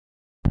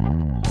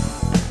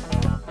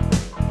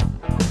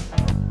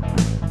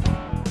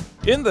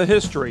In the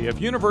history of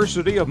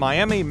University of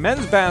Miami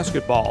men's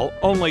basketball,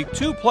 only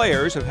two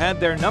players have had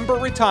their number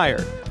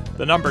retired,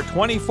 the number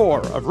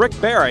 24 of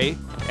Rick Barry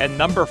and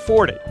number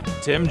 40,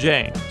 Tim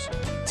James.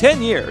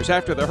 10 years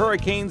after the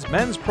Hurricanes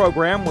men's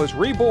program was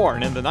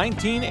reborn in the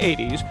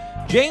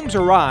 1980s, James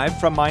arrived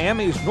from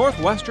Miami's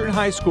Northwestern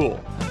High School.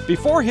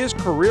 Before his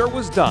career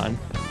was done,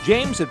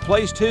 James had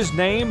placed his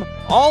name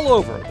all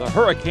over the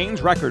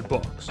Hurricanes record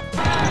books.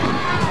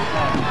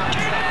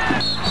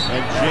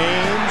 And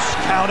James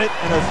counted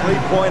in a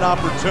three-point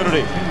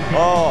opportunity.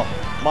 Oh,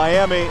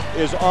 Miami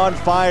is on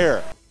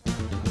fire.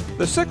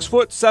 The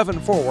 6'7"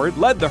 forward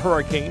led the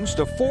Hurricanes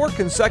to 4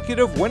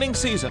 consecutive winning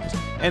seasons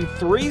and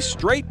 3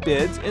 straight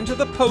bids into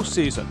the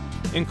postseason,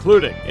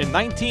 including in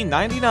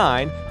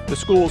 1999, the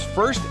school's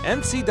first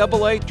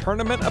NCAA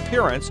tournament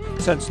appearance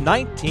since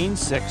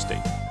 1960.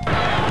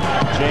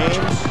 James,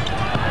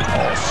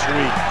 oh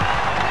sweet.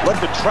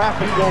 Let the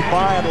traffic go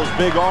by on those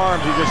big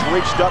arms. He just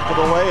reached up for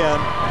the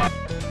lay-in.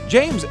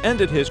 James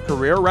ended his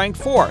career ranked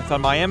 4th on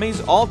Miami's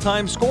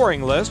all-time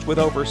scoring list with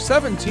over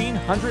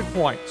 1,700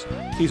 points.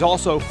 He's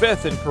also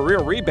 5th in career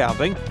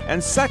rebounding and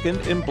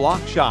 2nd in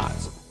block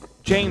shots.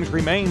 James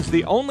remains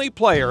the only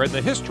player in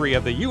the history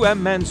of the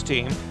UM men's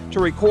team to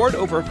record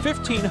over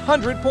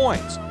 1,500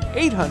 points,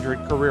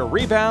 800 career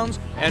rebounds,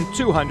 and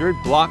 200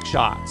 block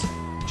shots.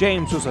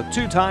 James was a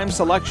 2-time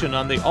selection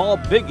on the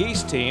All-Big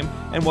East team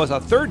and was a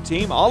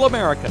 3rd-team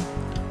All-American.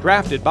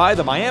 Drafted by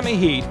the Miami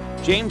Heat,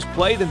 James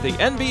played in the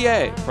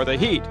NBA for the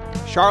Heat,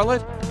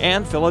 Charlotte,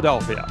 and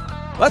Philadelphia.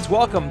 Let's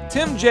welcome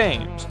Tim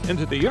James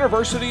into the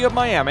University of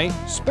Miami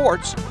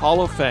Sports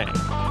Hall of Fame.